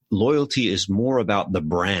loyalty is more about the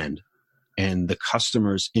brand and the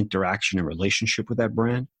customer's interaction and relationship with that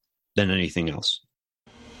brand than anything else.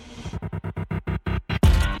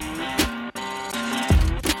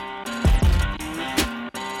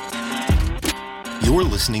 You're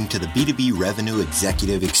listening to the B2B Revenue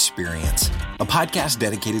Executive Experience, a podcast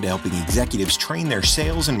dedicated to helping executives train their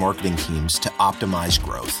sales and marketing teams to optimize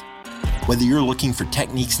growth. Whether you're looking for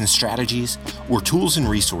techniques and strategies or tools and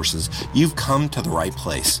resources, you've come to the right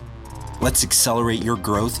place. Let's accelerate your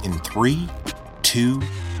growth in 3, 2,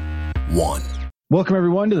 1. Welcome,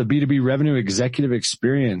 everyone, to the B2B Revenue Executive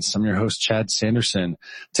Experience. I'm your host, Chad Sanderson.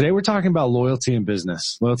 Today, we're talking about loyalty in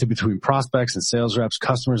business, loyalty between prospects and sales reps,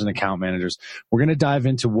 customers and account managers. We're going to dive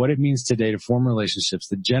into what it means today to form relationships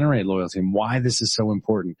that generate loyalty and why this is so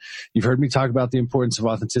important. You've heard me talk about the importance of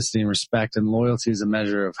authenticity and respect, and loyalty is a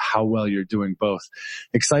measure of how well you're doing both.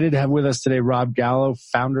 Excited to have with us today Rob Gallo,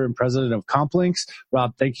 founder and president of CompLinks.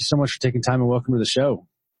 Rob, thank you so much for taking time and welcome to the show.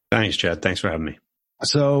 Thanks, Chad. Thanks for having me.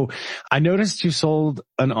 So I noticed you sold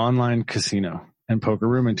an online casino and poker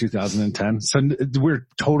room in 2010. So we're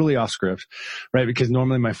totally off script, right? Because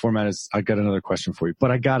normally my format is, I got another question for you, but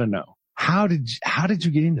I got to know, how did you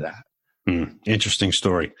get into that? Interesting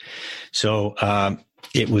story. So,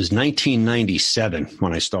 it was 1997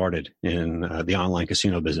 when I started in the online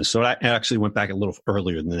casino business. So I actually went back a little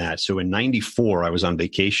earlier than that. So in 94, I was on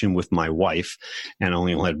vacation with my wife and I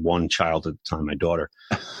only had one child at the time, my daughter.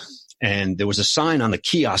 And there was a sign on the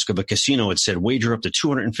kiosk of a casino that said, wager up to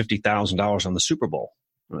 $250,000 on the Super Bowl.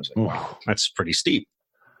 And I was like, wow, that's pretty steep.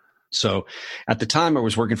 So at the time, I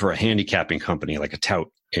was working for a handicapping company, like a tout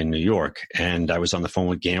in New York. And I was on the phone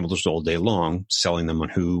with gamblers all day long, selling them on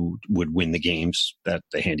who would win the games that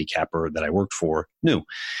the handicapper that I worked for knew.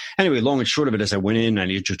 Anyway, long and short of it, as I went in, I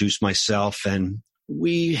introduced myself and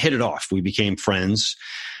we hit it off. We became friends.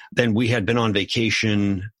 Then we had been on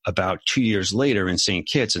vacation about 2 years later in St.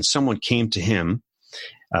 Kitts, and someone came to him.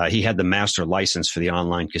 He had the master license for the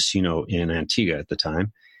online casino in Antigua at the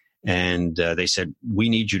time. And they said, we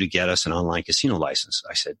need you to get us an online casino license.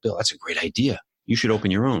 I said, Bill, that's a great idea. You should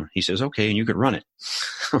open your own. He says, okay, and you could run it.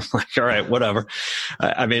 I'm like, all right, whatever.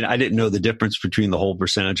 I mean, I didn't know the difference between the whole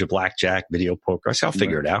percentage of blackjack, video poker. I said, I'll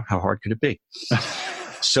figure it out. How hard could it be?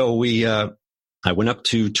 So I went up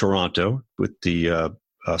to Toronto with the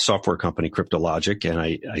software company, Cryptologic, and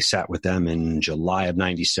I sat with them in July of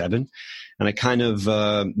 97. And I kind of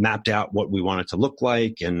mapped out what we wanted to look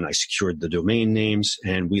like, and I secured the domain names,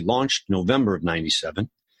 and we launched November of 97.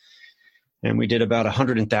 And we did about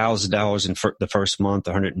 $100,000 in the first month,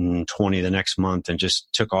 120 the next month, and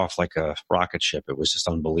just took off like a rocket ship. It was just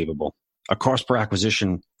unbelievable. Our cost per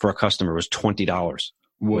acquisition for a customer was $20,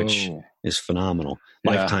 which is phenomenal.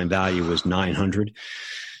 Yeah. Lifetime value was $900.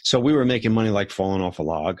 So we were making money like falling off a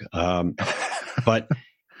log. But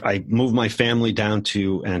I moved my family down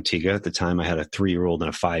to Antigua. At the time, I had a 3-year-old and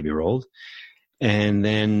a 5-year-old. And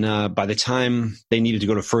then by the time they needed to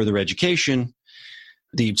go to further education,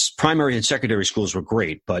 the primary and secondary schools were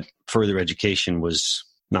great, but further education was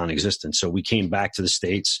non-existent. So we came back to the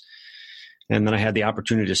States, and then I had the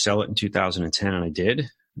opportunity to sell it in 2010, and I did.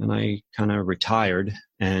 And I kind of retired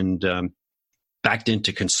and backed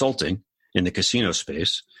into consulting in the casino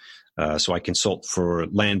space. So I consult for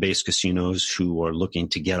land-based casinos who are looking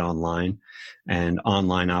to get online and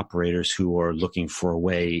online operators who are looking for a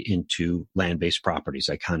way into land-based properties.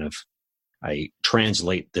 I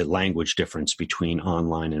translate the language difference between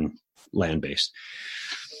online and land-based.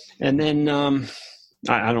 And then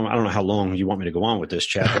I don't know how long you want me to go on with this,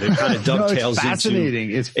 Chad, but it kind of dovetails it's fascinating.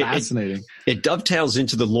 It's fascinating. It dovetails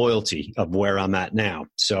into the loyalty of where I'm at now.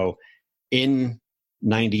 So in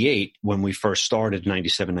 98, when we first started,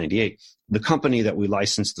 97, 98, the company that we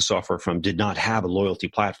licensed the software from did not have a loyalty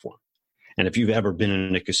platform. And if you've ever been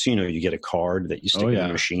in a casino, you get a card that you stick in your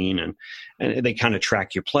machine, and they kind of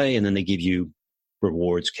track your play, and then they give you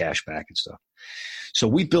rewards, cash back and stuff. So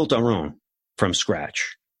we built our own from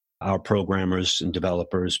scratch. Our programmers and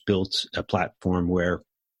developers built a platform where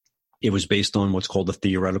it was based on what's called the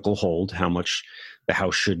theoretical hold, how much the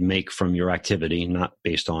house should make from your activity, not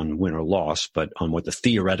based on win or loss, but on what the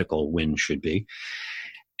theoretical win should be.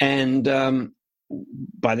 And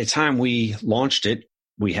by the time we launched it,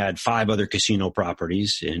 we had 5 other casino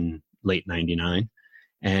properties in late 99,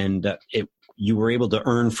 and you were able to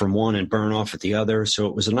earn from one and burn off at the other. So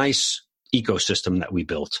it was a nice ecosystem that we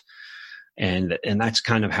built. And that's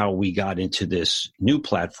kind of how we got into this new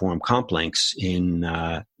platform, CompLinks, in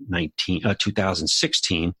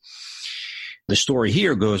 2016. The story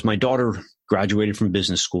here goes, my daughter graduated from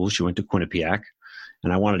business school. She went to Quinnipiac,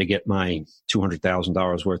 and I wanted to get my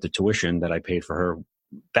 $200,000 worth of tuition that I paid for her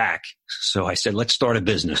back. So I said, let's start a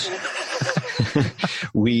business.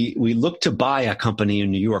 We looked to buy a company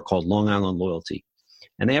in New York called Long Island Loyalty.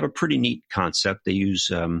 And they have a pretty neat concept. They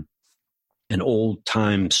use an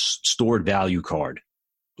old-time stored value card,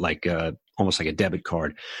 like almost like a debit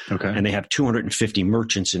card. Okay. And they have 250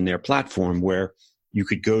 merchants in their platform where you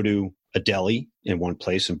could go to a deli in one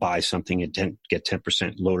place and buy something and get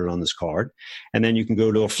 10% loaded on this card. And then you can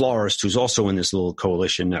go to a florist who's also in this little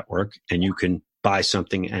coalition network, and you can buy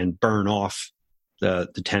something and burn off the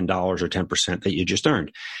 $10 or 10% that you just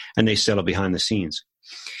earned. And they settle behind the scenes.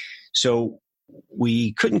 So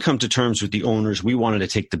we couldn't come to terms with the owners. We wanted to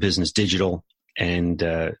take the business digital, and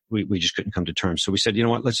we just couldn't come to terms. So we said, you know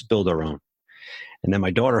what, let's build our own. And then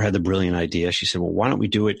my daughter had the brilliant idea. She said, well, why don't we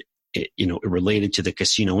do it, related to the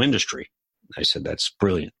casino industry? I said, that's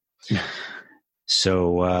brilliant.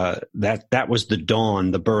 So that was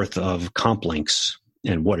the birth of CompLinks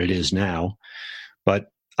and what it is now.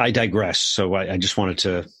 But I digress. So I just wanted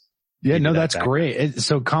to. Yeah, no, that's great.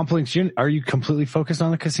 So CompLinks, are you completely focused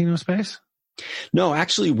on the casino space? No,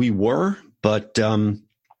 actually we were, but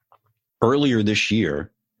earlier this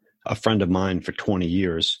year, a friend of mine for 20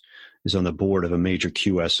 years is on the board of a major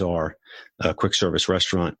QSR, quick service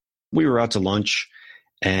restaurant. We were out to lunch,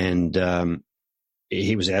 and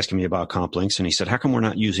he was asking me about CompLinks, and he said, how come we're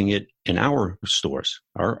not using it in our stores,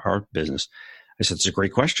 our business? I said, it's a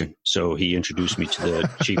great question. So he introduced me to the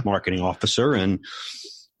chief marketing officer, and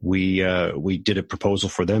we did a proposal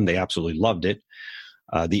for them. They absolutely loved it.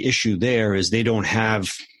 The issue there is they don't have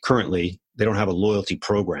a loyalty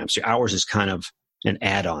program. So ours is kind of an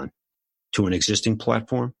add-on to an existing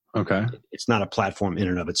platform. Okay. It's not a platform in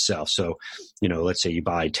and of itself. So, let's say you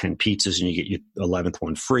buy 10 pizzas and you get your 11th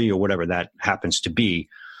one free or whatever that happens to be.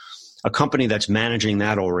 A company that's managing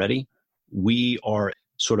that already, we are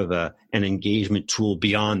sort of an engagement tool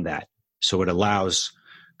beyond that. So it allows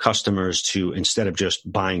customers to, instead of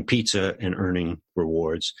just buying pizza and earning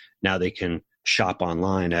rewards, now they can shop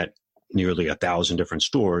online at nearly 1,000 different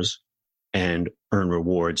stores and earn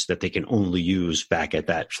rewards that they can only use back at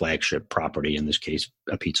that flagship property, in this case,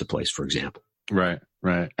 a pizza place, for example. Right.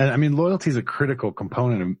 And I mean, loyalty is a critical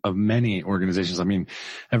component of many organizations. I mean,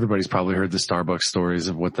 everybody's probably heard the Starbucks stories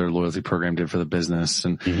of what their loyalty program did for the business.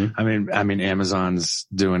 And I mean, Amazon's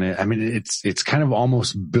doing it. I mean, it's kind of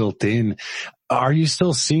almost built in. Are you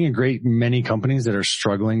still seeing a great many companies that are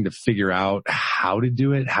struggling to figure out how to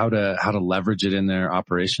do it, how to leverage it in their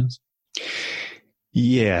operations?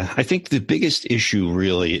 Yeah, I think the biggest issue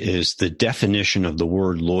really is the definition of the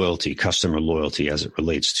word loyalty, customer loyalty, as it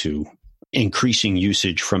relates to increasing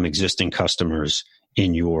usage from existing customers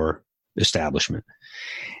in your establishment.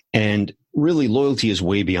 And really, loyalty is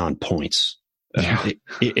way beyond points. Yeah.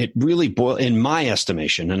 It really boils, in my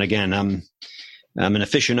estimation, and again, I'm an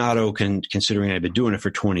aficionado considering I've been doing it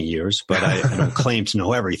for 20 years, but I don't claim to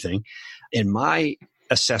know everything. In my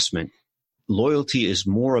assessment, loyalty is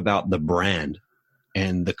more about the brand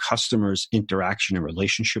and the customer's interaction and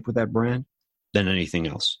relationship with that brand than anything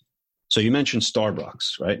else. So you mentioned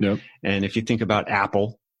Starbucks, right? Yep. And if you think about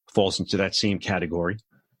Apple, falls into that same category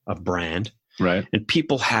of brand. Right. And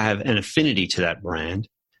people have an affinity to that brand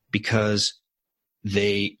because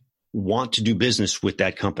they want to do business with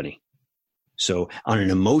that company. So on an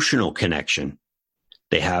emotional connection,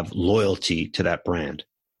 they have loyalty to that brand.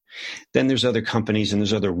 Then there's other companies and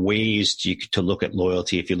there's other ways to look at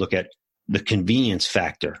loyalty. If you look at the convenience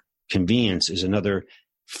factor, convenience is another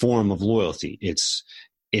form of loyalty. It's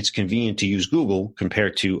convenient to use Google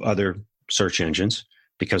compared to other search engines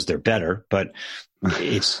because they're better, but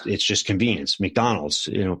it's just convenience. McDonald's,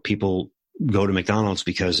 people go to McDonald's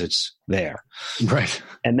because it's there. Right.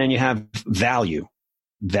 And then you have value.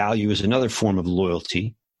 Value is another form of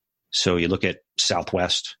loyalty. So you look at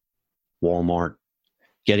Southwest, Walmart,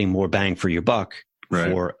 getting more bang for your buck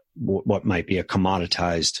for what might be a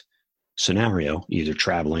commoditized scenario, either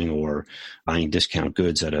traveling or buying discount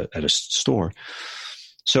goods at a store.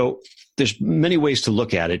 So there's many ways to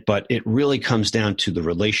look at it, but it really comes down to the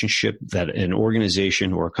relationship that an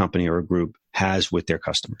organization or a company or a group has with their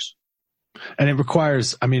customers. And it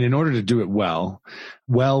requires, in order to do it well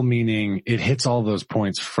meaning it hits all those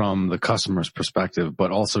points from the customer's perspective,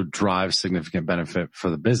 but also drives significant benefit for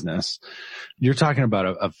the business. You're talking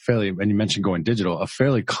about a fairly, and you mentioned going digital, a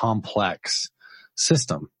fairly complex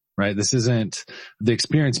system, right? This isn't, the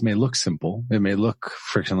experience may look simple. It may look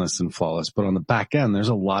frictionless and flawless, but on the back end, there's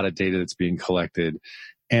a lot of data that's being collected,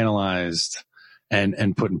 analyzed,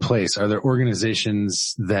 and put in place. Are there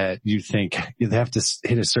organizations that you think they have to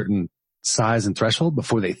hit a certain size and threshold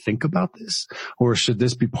before they think about this? Or should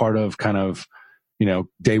this be part of kind of,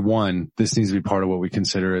 day one, this needs to be part of what we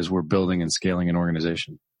consider as we're building and scaling an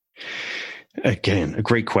organization? Again, a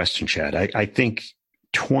great question, Chad. I think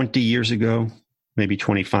 20 years ago, maybe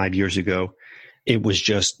 25 years ago, it was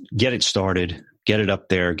just get it started, get it up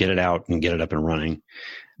there, get it out, and get it up and running.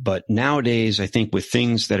 But nowadays, I think with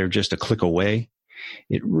things that are just a click away,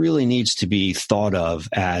 it really needs to be thought of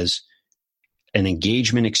as an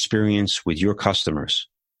engagement experience with your customers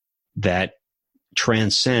that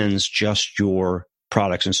transcends just your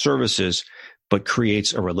products and services, but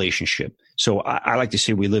creates a relationship. So I like to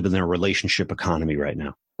say we live in a relationship economy right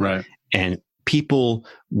now. Right. And people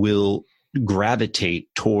will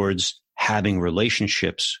gravitate towards having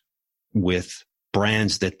relationships with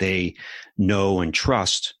brands that they know and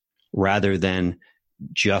trust rather than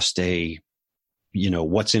just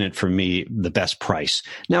what's in it for me, the best price.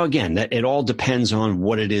 Now, again, that it all depends on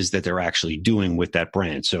what it is that they're actually doing with that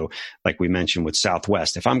brand. So like we mentioned with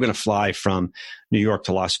Southwest, if I'm going to fly from New York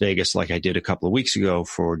to Las Vegas, like I did a couple of weeks ago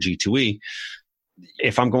for G2E,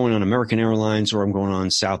 if I'm going on American Airlines or I'm going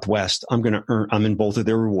on Southwest, I'm in both of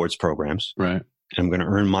their rewards programs. Right. I'm going to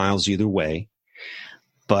earn miles either way,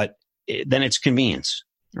 but then it's convenience,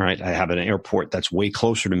 right? I have an airport that's way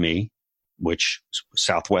closer to me, which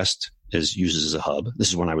Southwest uses as a hub. This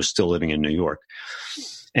is when I was still living in New York.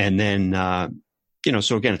 And then,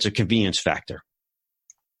 so again, it's a convenience factor.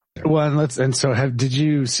 Well, did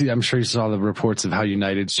you see, I'm sure you saw the reports of how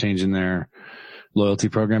United's changing their loyalty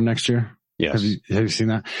program next year. Yes. Have you seen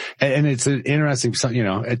that? And it's an interesting,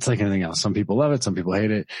 it's like anything else. Some people love it. Some people hate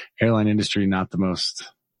it. Airline industry, not the most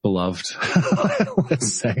beloved,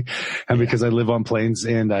 let's say. And because I live on planes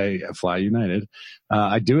and I fly United,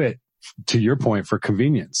 I do it, to your point, for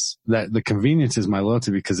convenience. That the convenience is my loyalty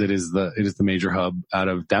because it is the major hub out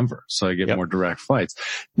of Denver. So I get more direct flights.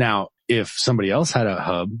 Now, if somebody else had a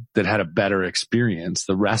hub that had a better experience,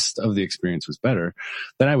 the rest of the experience was better,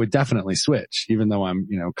 then I would definitely switch, even though I'm,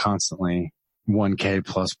 constantly 1K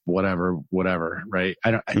plus whatever, right?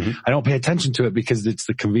 I don't pay attention to it because it's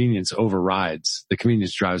the convenience overrides. The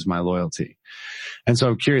convenience drives my loyalty. And so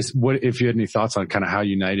I'm curious, what if you had any thoughts on kind of how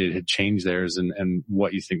United had changed theirs and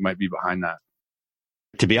what you think might be behind that?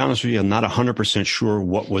 To be honest with you, I'm not 100% sure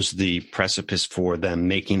what was the precipice for them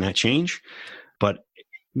making that change, but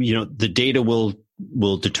the data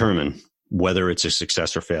will determine whether it's a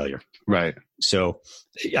success or failure. Right. So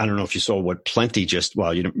I don't know if you saw what Plenty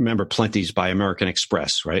remember Plenty's by American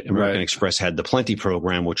Express, right? American Express had the Plenty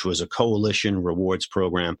program, which was a coalition rewards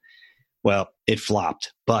program. Well, it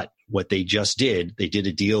flopped, but what they just did, they did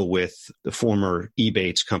a deal with the former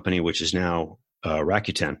Ebates company, which is now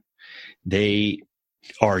Rakuten. They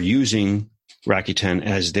are using Rakuten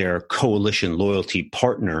as their coalition loyalty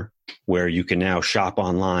partner, where you can now shop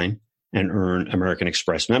online and earn American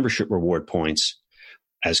Express membership reward points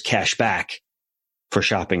as cash back for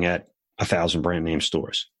shopping at 1,000 brand name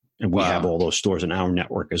stores. And we have all those stores in our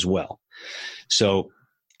network as well. So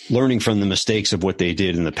learning from the mistakes of what they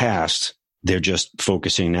did in the past, they're just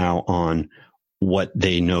focusing now on what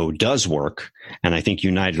they know does work. And I think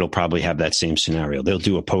United will probably have that same scenario. They'll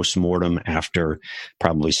do a post-mortem after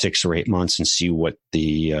probably 6 or 8 months and see what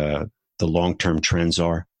the long-term trends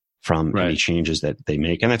are from any changes that they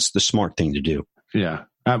make. And that's the smart thing to do. Yeah.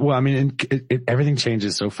 Everything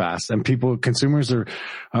changes so fast, and consumers are,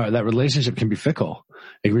 that relationship can be fickle.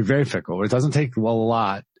 It can be very fickle. It doesn't take a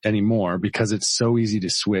lot anymore because it's so easy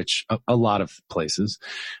to switch a lot of places.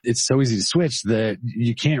 It's so easy to switch that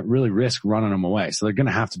you can't really risk running them away. So they're going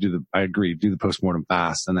to have to do the postmortem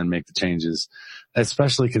fast and then make the changes,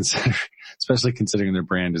 especially considering their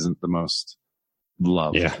brand isn't the most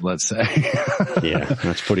loved, let's say. Yeah,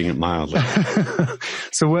 that's putting it mildly.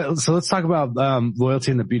 So let's talk about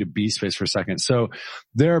loyalty in the B2B space for a second. So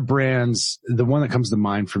there are brands. The one that comes to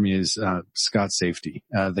mind for me is Scott Safety.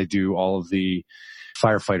 They do all of the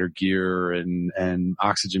firefighter gear and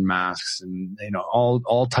oxygen masks and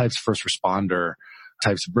all types of first responder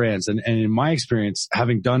types of brands. And in my experience,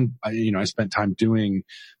 having done, I spent time doing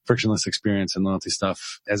frictionless experience and loyalty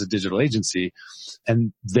stuff as a digital agency.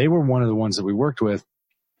 And they were one of the ones that we worked with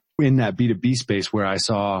in that B2B space where I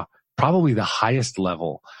saw probably the highest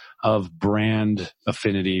level of brand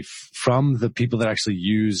affinity from the people that actually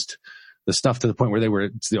used the stuff, to the point where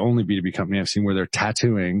it's the only B2B company I've seen where they're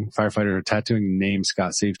firefighters are tattooing name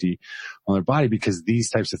Scott Safety on their body because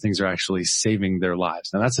these types of things are actually saving their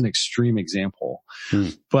lives. Now that's an extreme example,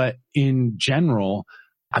 but in general,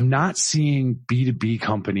 I'm not seeing B2B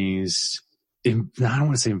companies, I don't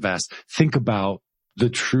want to say invest, think about the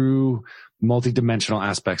true multidimensional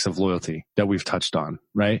aspects of loyalty that we've touched on,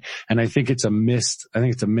 right? And I think it's a missed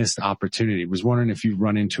opportunity. I was wondering if you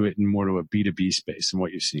run into it in more to a B2B space and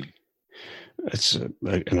what you've seen. That's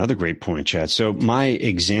another great point, Chad. So my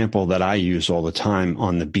example that I use all the time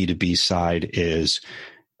on the B2B side is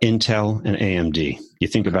Intel and AMD. You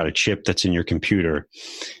think about a chip that's in your computer.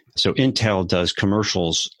 So Intel does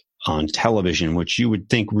commercials on television, which you would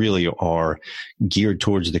think really are geared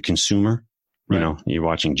towards the consumer. Right. You know, you're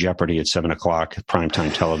watching Jeopardy at 7:00,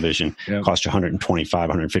 primetime television, yep. Cost you $125,000,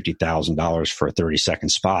 $150,000 for a 30-second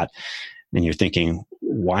spot. And you're thinking,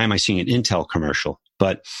 why am I seeing an Intel commercial?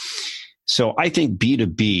 But so I think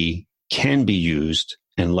B2B can be used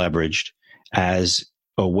and leveraged as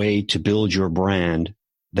a way to build your brand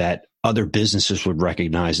that other businesses would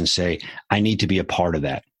recognize and say, I need to be a part of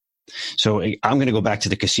that. So I'm going to go back to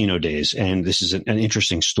the casino days. And this is an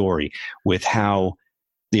interesting story with how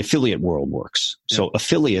the affiliate world works. So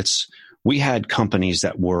affiliates, we had companies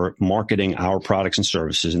that were marketing our products and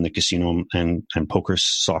services in the casino and poker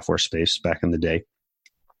software space back in the day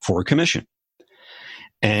for a commission.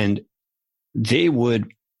 And they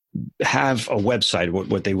would have a website,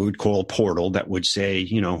 what they would call a portal that would say,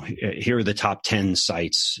 you know, here are the top 10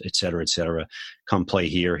 sites, et cetera, come play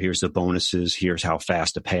here. Here's the bonuses. Here's how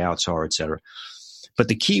fast the payouts are, et cetera. But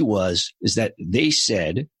the key is that they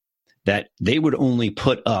said that they would only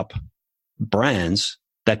put up brands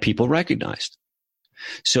that people recognized.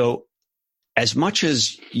 So as much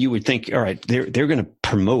as you would think, all right, they're going to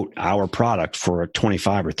promote our product for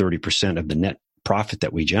 25 or 30% of the net profit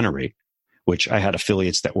that we generate, which I had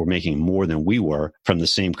affiliates that were making more than we were from the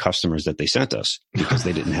same customers that they sent us because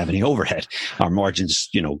they didn't have any overhead. Our margins,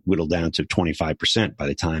 you know, whittled down to 25% by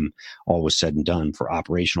the time all was said and done for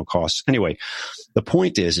operational costs. Anyway, the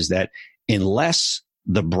point is that unless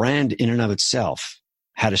the brand in and of itself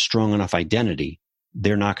had a strong enough identity,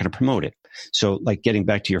 they're not going to promote it. So like getting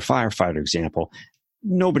back to your firefighter example,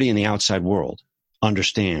 nobody in the outside world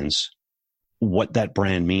understands what that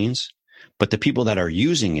brand means, but the people that are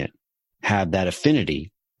using it have that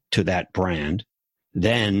affinity to that brand,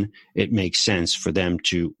 then it makes sense for them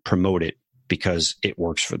to promote it because it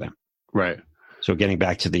works for them. Right. So getting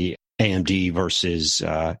back to the AMD versus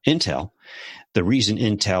Intel, the reason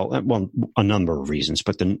Intel, well, a number of reasons,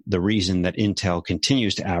 but the reason that Intel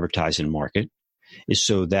continues to advertise and market is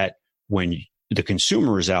so that when the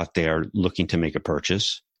consumer is out there looking to make a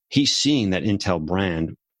purchase, he's seeing that Intel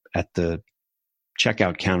brand at the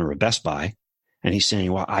checkout counter of Best Buy, and he's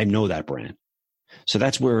saying, well, I know that brand. So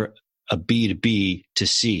that's where a B2B to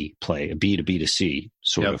C play, a B2B to C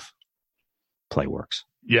sort of play works.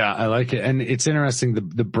 Yeah, I like it. And it's interesting.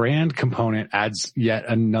 The brand component adds yet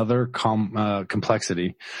another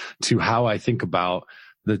complexity to how I think about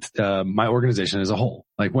my organization as a whole.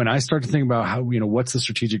 Like when I start to think about how, you know, what's the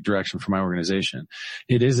strategic direction for my organization,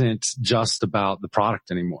 it isn't just about the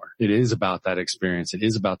product anymore. It is about that experience. It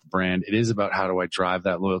is about the brand. It is about how do I drive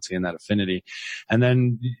that loyalty and that affinity. And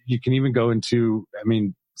then you can even go into, I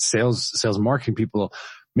mean, sales and marketing people,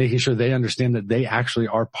 making sure they understand that they actually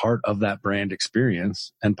are part of that brand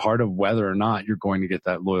experience and part of whether or not you're going to get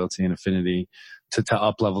that loyalty and affinity to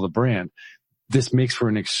up level the brand. This makes for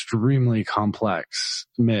an extremely complex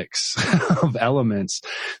mix of elements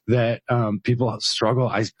that people struggle,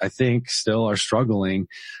 I think still are struggling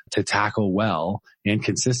to tackle well and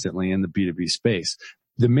consistently in the B2B space.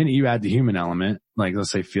 The minute you add the human element, like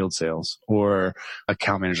let's say field sales or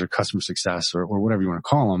account manager, customer success, or whatever you want to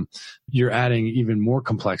call them, you're adding even more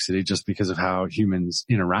complexity just because of how humans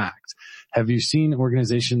interact. Have you seen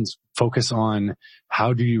organizations focus on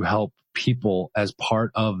how do you help people as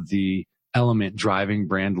part of the element driving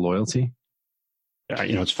brand loyalty?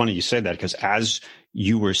 You know, it's funny you say that because as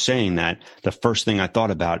you were saying that, the first thing I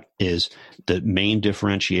thought about is the main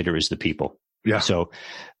differentiator is the people. Yeah. So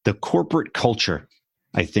the corporate culture,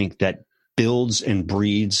 I think, that builds and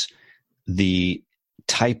breeds the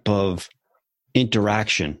type of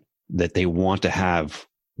interaction that they want to have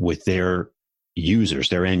with their users,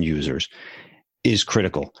 their end users, is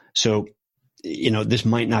critical. So, you know, this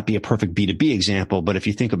might not be a perfect B2B example, but if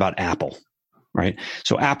you think about Apple, right?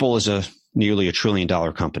 So Apple is nearly $1 trillion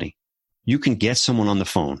company. You can get someone on the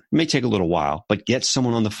phone. It may take a little while, but get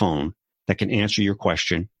someone on the phone that can answer your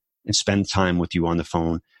question and spend time with you on the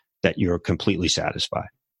phone that you're completely satisfied.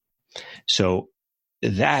 So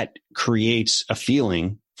that creates a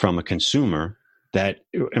feeling from a consumer that,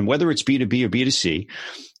 and whether it's B2B or B2C,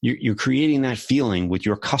 you're creating that feeling with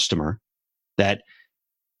your customer that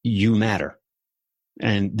you matter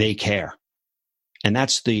and they care. And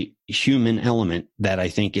that's the human element that I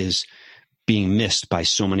think is being missed by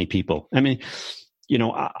so many people. I mean, you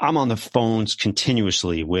know, I'm on the phones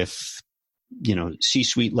continuously with, you know,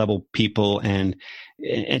 C-suite level people, and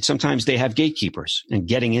sometimes they have gatekeepers, and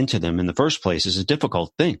getting into them in the first place is a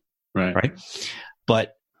difficult thing. Right.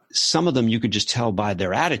 But some of them you could just tell by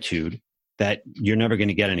their attitude that you're never going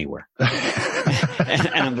to get anywhere. and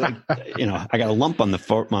I'm like, I got a lump on the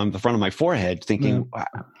front of my forehead thinking,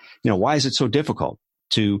 why is it so difficult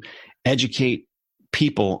to educate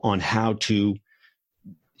people on how to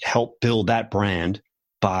help build that brand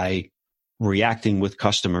by reacting with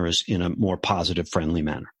customers in a more positive, friendly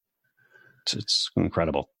manner? It's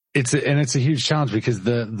incredible. It's a huge challenge because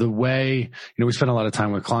the way, we spend a lot of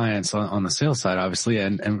time with clients on the sales side, obviously.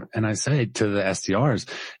 And I say to the SDRs,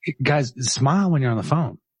 guys, smile when you're on the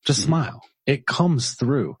phone. Just smile. It comes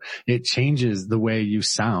through. It changes the way you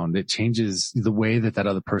sound. It changes the way that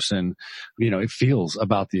other person, it feels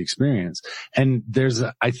about the experience. And there's,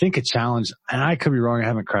 I think, a challenge, and I could be wrong. I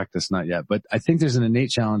haven't cracked this nut yet, but I think there's an innate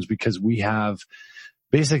challenge because we have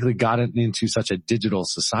basically gotten into such a digital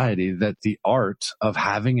society that the art of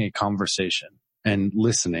having a conversation and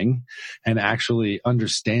listening and actually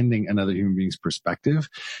understanding another human being's perspective,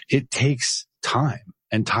 it takes time.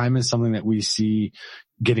 And time is something that we see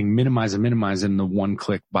getting minimized in the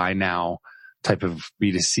one-click buy now type of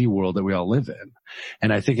B2C world that we all live in.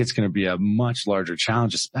 And I think it's going to be a much larger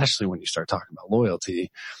challenge, especially when you start talking about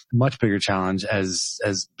loyalty, much bigger challenge as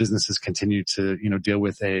businesses continue to, deal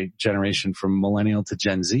with a generation from millennial to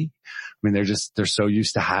Gen Z. I mean, they're so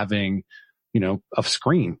used to having, a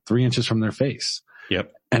screen 3 inches from their face.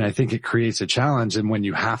 Yep. And I think it creates a challenge. And when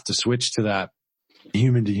you have to switch to that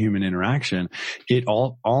human to human interaction, it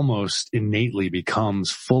almost innately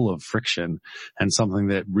becomes full of friction and something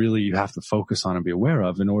that really you have to focus on and be aware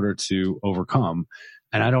of in order to overcome.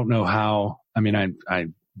 And I don't know how, I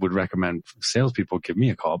would recommend salespeople give me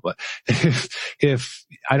a call, but if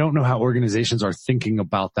I don't know how organizations are thinking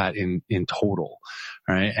about that in total,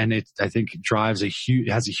 right? And I think it has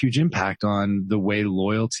a huge impact on the way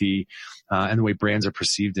loyalty and the way brands are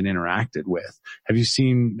perceived and interacted with. Have you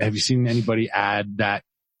seen anybody add that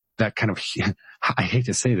kind of, I hate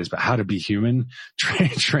to say this, but how to be human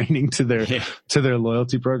training to their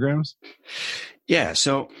loyalty programs? Yeah.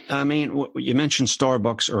 So, you mentioned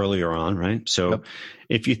Starbucks earlier on, right? So yep.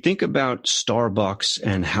 If you think about Starbucks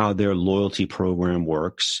and how their loyalty program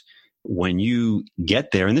works, when you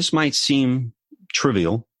get there, and this might seem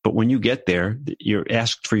trivial, but when you get there, you're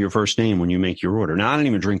asked for your first name when you make your order. Now, I don't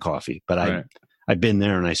even drink coffee, but right. I've been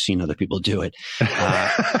there and I've seen other people do it.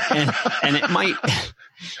 And it might,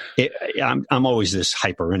 I'm always this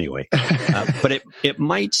hyper anyway, but it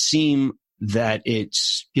might seem that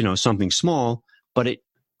it's, something small, but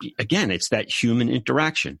it's that human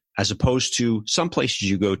interaction as opposed to some places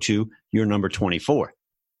you go to, you're number 24,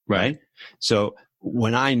 right? So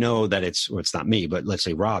when I know that it's not me, but let's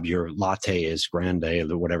say, Rob, your latte is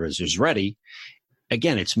grande or whatever is ready.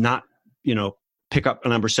 Again, it's not, pick up a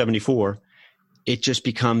number 74. It just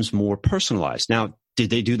becomes more personalized. Now, did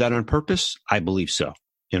they do that on purpose? I believe so,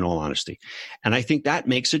 in all honesty. And I think that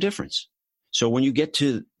makes a difference. So when you get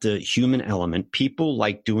to the human element, people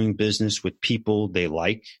like doing business with people they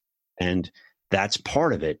like. And that's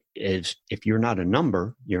part of it. Is if you're not a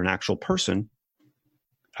number, you're an actual person.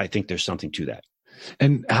 I think there's something to that.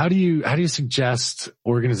 And how do you suggest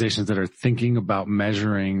organizations that are thinking about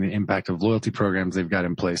measuring the impact of loyalty programs they've got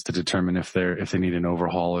in place to determine if they need an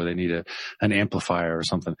overhaul or they need an amplifier or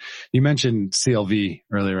something? You mentioned CLV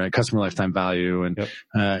earlier, right? Customer lifetime value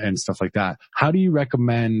and stuff like that. How do you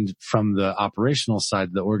recommend from the operational side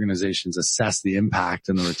the organizations assess the impact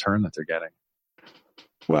and the return that they're getting?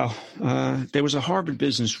 Well, there was a Harvard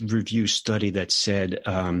Business Review study that said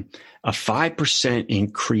a 5%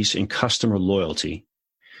 increase in customer loyalty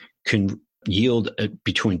can yield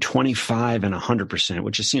between 25 and 100%,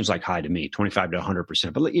 which just seems like high to me, 25 to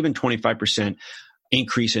 100%, but even 25%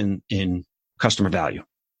 increase in customer value.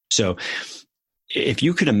 So if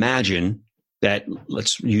you could imagine that,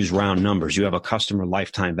 let's use round numbers, you have a customer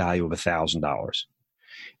lifetime value of $1,000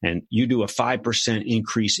 and you do a 5%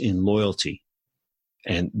 increase in loyalty.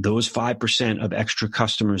 And those 5% of extra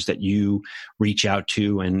customers that you reach out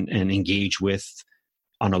to and engage with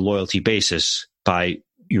on a loyalty basis by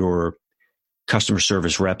your customer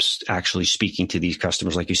service reps actually speaking to these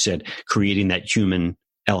customers, like you said, creating that human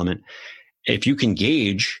element. If you can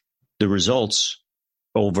gauge the results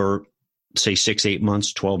over, say, 6, 8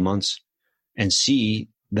 months, 12 months, and see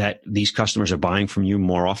that these customers are buying from you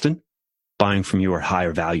more often, buying from you at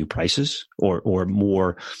higher value prices or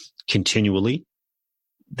more continually,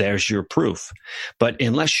 there's your proof. But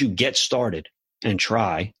unless you get started and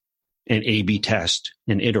try and A/B test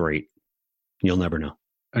and iterate, you'll never know.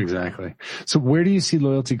 Exactly. So where do you see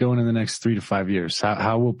loyalty going in the next 3 to 5 years?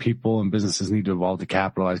 How will people and businesses need to evolve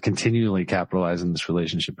to continually capitalize in this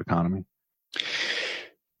relationship economy?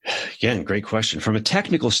 Again, great question. From a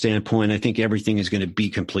technical standpoint, I think everything is going to be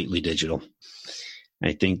completely digital.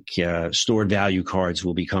 I think stored value cards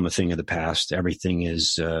will become a thing of the past. Everything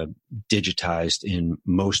is digitized in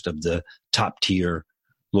most of the top tier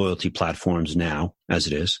loyalty platforms now, as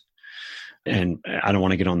it is. And I don't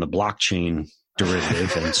want to get on the blockchain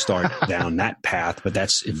derivative and start down that path, but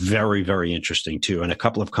that's very, very interesting too. And a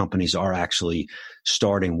couple of companies are actually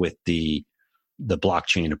starting with the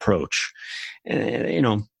blockchain approach.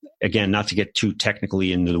 And, again, not to get too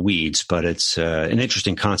technically into the weeds, but it's an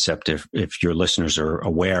interesting concept. If your listeners are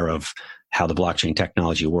aware of how the blockchain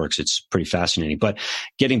technology works, it's pretty fascinating. But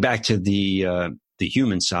getting back to the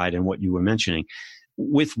human side and what you were mentioning,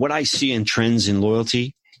 with what I see in trends in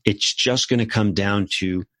loyalty, it's just going to come down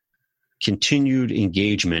to continued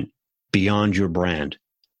engagement beyond your brand.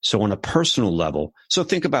 So on a personal level, so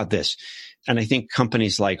think about this. And I think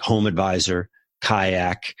companies like HomeAdvisor,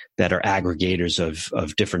 Kayak, that are aggregators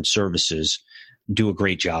of different services, do a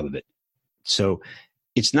great job of it. So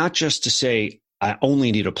it's not just to say, I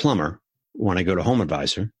only need a plumber when I go to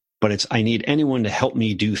HomeAdvisor, but it's, I need anyone to help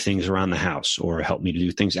me do things around the house or help me to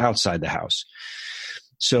do things outside the house.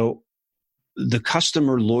 So the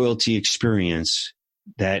customer loyalty experience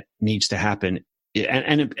that needs to happen,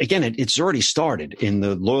 and again, it's already started in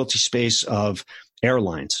the loyalty space of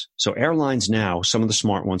airlines. So airlines now, some of the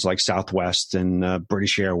smart ones like Southwest and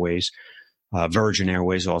British Airways, Virgin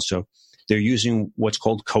Airways also, they're using what's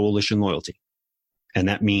called coalition loyalty. And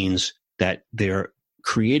that means that they're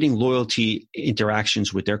creating loyalty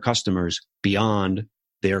interactions with their customers beyond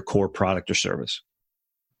their core product or service.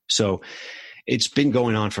 So it's been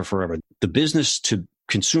going on for forever. The business to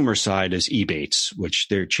consumer side is Ebates, which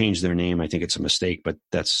they changed their name. I think it's a mistake, but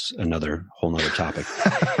that's whole nother topic.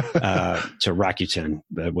 To Rakuten,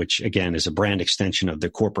 which again is a brand extension of the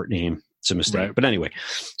corporate name. It's a mistake. Right. But anyway,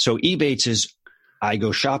 so Ebates is, I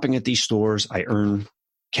go shopping at these stores, I earn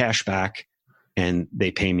cash back, and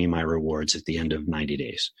they pay me my rewards at the end of 90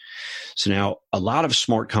 days. So now a lot of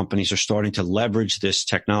smart companies are starting to leverage this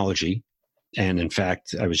technology. And in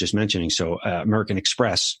fact, I was just mentioning, so American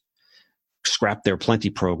Express scrapped their Plenty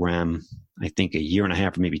program, I think a year and a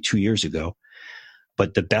half or maybe 2 years ago.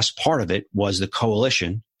 But the best part of it was the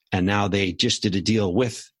coalition. And now they just did a deal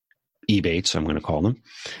with Ebates, I'm going to call them.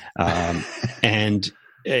 And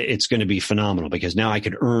it's going to be phenomenal because now I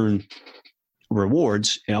could earn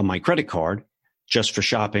rewards on my credit card just for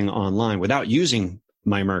shopping online without using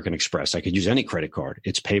my American Express. I could use any credit card.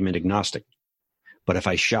 It's payment agnostic. But if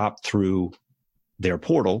I shop through their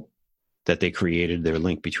portal that they created, their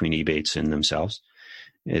link between Ebates and themselves,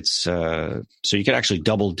 it's so you could actually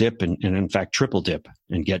double dip and in fact triple dip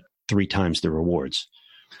and get 3 times the rewards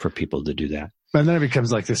for people to do that. And then it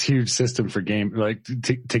becomes like this huge system for game, like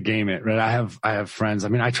to game it, right? I have friends. I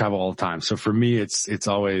mean, I travel all the time. So for me, it's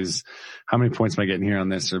always how many points am I getting here on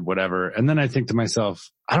this or whatever. And then I think to myself,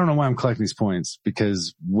 I don't know why I'm collecting these points,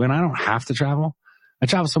 because when I don't have to travel, I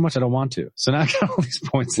travel so much I don't want to. So now I got all these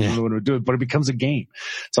points and I don't know what to do it, but it becomes a game.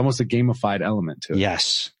 It's almost a gamified element to it.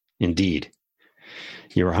 Yes, indeed.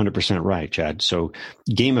 You're 100% right, Chad. So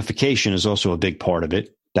gamification is also a big part of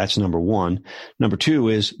it. That's number one. Number two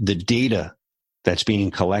is the data that's being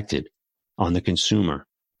collected on the consumer.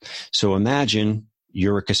 So imagine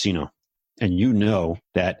you're a casino and you know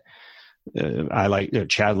that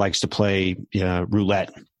Chad likes to play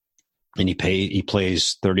roulette, and he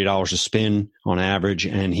plays $30 a spin on average,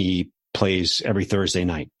 and he plays every Thursday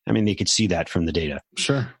night. I mean, they could see that from the data.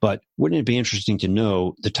 Sure. But wouldn't it be interesting to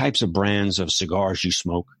know the types of brands of cigars you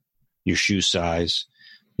smoke, your shoe size,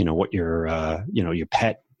 what your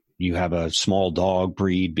pet, you have a small dog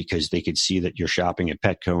breed, because they could see that you're shopping at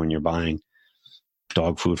Petco and you're buying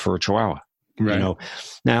dog food for a Chihuahua. Right.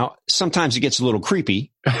 Now sometimes it gets a little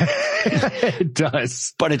creepy. It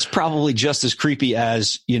does. But it's probably just as creepy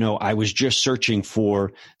as, I was just searching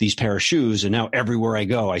for these pair of shoes and now everywhere I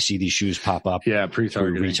go, I see these shoes pop up. Yeah.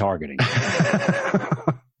 Retargeting.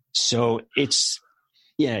 So it's,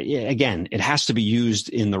 again, it has to be used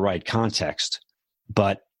in the right context.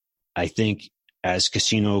 But I think as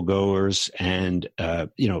casino goers and,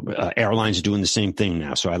 airlines are doing the same thing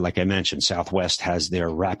now. So like I mentioned, Southwest has their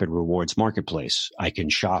Rapid Rewards marketplace. I can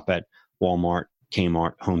shop at Walmart,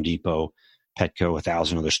 Kmart, Home Depot, Petco,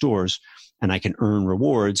 1,000 other stores, and I can earn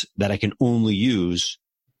rewards that I can only use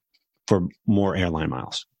for more airline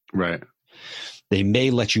miles. Right. They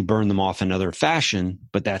may let you burn them off in other fashion,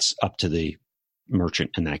 but that's up to the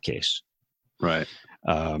merchant in that case. Right.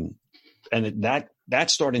 And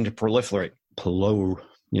that's starting to proliferate,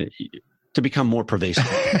 to become more pervasive.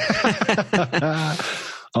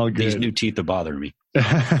 All good. These new teeth are bothering me.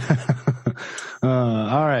 I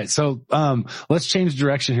All right. So, let's change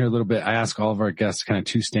direction here a little bit. I ask all of our guests kind of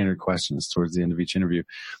two standard questions towards the end of each interview.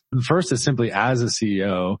 The first is simply, as a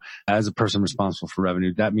CEO, as a person responsible for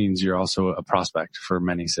revenue, that means you're also a prospect for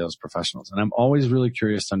many sales professionals. And I'm always really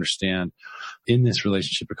curious to understand, in this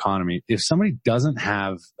relationship economy, if somebody doesn't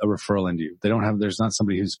have a referral into you, there's not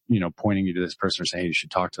somebody who's, pointing you to this person or saying, hey, you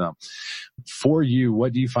should talk to them. For you,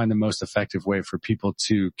 what do you find the most effective way for people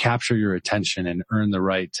to capture your attention and earn the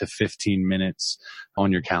right to 15 minutes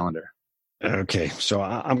on your calendar? Okay, so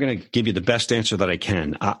I'm going to give you the best answer that I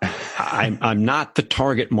can. I'm not the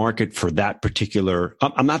target market for that particular.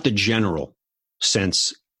 I'm not the general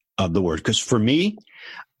sense of the word, because for me,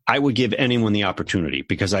 I would give anyone the opportunity,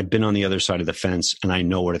 because I've been on the other side of the fence and I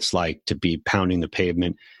know what it's like to be pounding the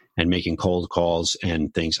pavement and making cold calls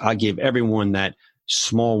and things. I give everyone that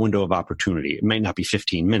small window of opportunity. It might not be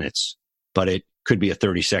 15 minutes, but it could be a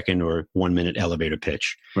 30-second or 1-minute elevator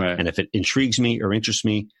pitch. Right. And if it intrigues me or interests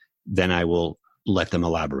me, then I will let them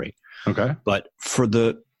elaborate. Okay. But for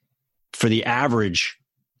the average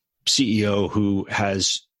CEO who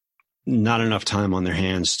has not enough time on their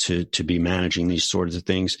hands to be managing these sorts of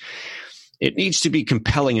things, it needs to be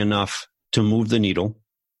compelling enough to move the needle,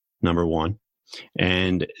 number one.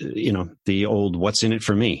 And, the old, what's in it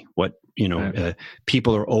for me?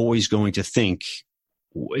 People are always going to think,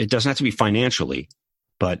 it doesn't have to be financially,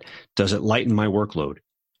 but does it lighten my workload?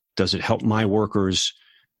 Does it help my workers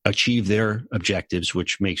achieve their objectives,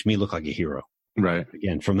 which makes me look like a hero? Right.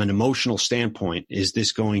 Again, from an emotional standpoint, is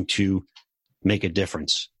this going to make a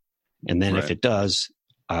difference? And then if it does,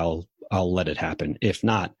 I'll let it happen. If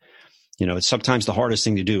not, it's sometimes the hardest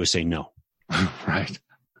thing to do is say no. Right.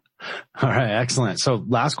 All right. Excellent. So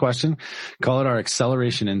last question, call it our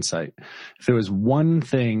acceleration insight. If there was one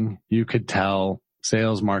thing you could tell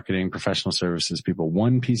sales, marketing, professional services people,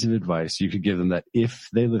 one piece of advice you could give them that if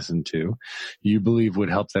they listen to, you believe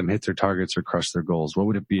would help them hit their targets or crush their goals, what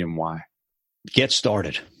would it be and why? Get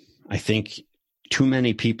started. I think too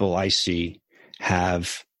many people I see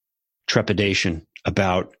have trepidation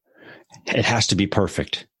about, it has to be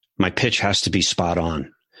perfect. My pitch has to be spot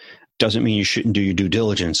on. Doesn't mean you shouldn't do your due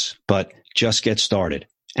diligence, but just get started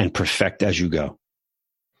and perfect as you go.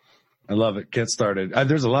 I love it. Get started.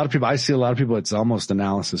 There's a lot of people, I see a lot of people, it's almost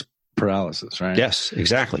analysis paralysis, right? Yes,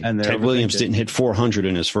 exactly. And Ted Williams didn't hit 400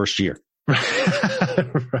 in his first year. Right.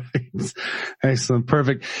 Excellent.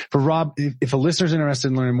 Perfect. For Rob, if a listener's interested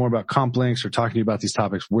in learning more about CompLinks or talking to you about these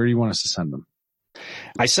topics, where do you want us to send them?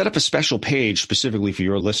 I set up a special page specifically for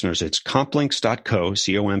your listeners. It's complinks.co,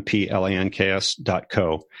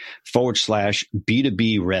 complinks.co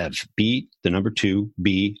 /B2B Rev, B, the number 2,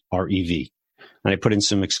 B, R-E-V. And I put in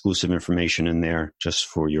some exclusive information in there just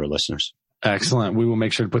for your listeners. Excellent. We will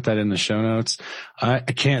make sure to put that in the show notes. I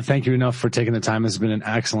can't thank you enough for taking the time. This has been an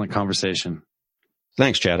excellent conversation.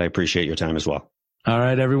 Thanks, Chad. I appreciate your time as well. All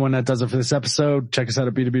right, everyone, that does it for this episode. Check us out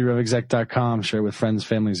at b2brevexec.com. Share with friends,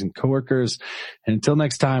 families, and coworkers. And until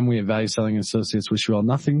next time, we at Value Selling Associates wish you all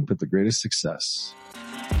nothing but the greatest success.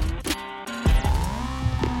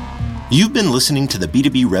 You've been listening to the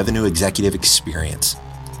B2B Revenue Executive Experience.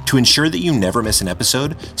 To ensure that you never miss an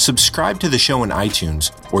episode, subscribe to the show in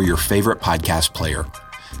iTunes or your favorite podcast player.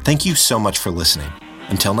 Thank you so much for listening.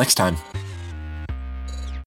 Until next time.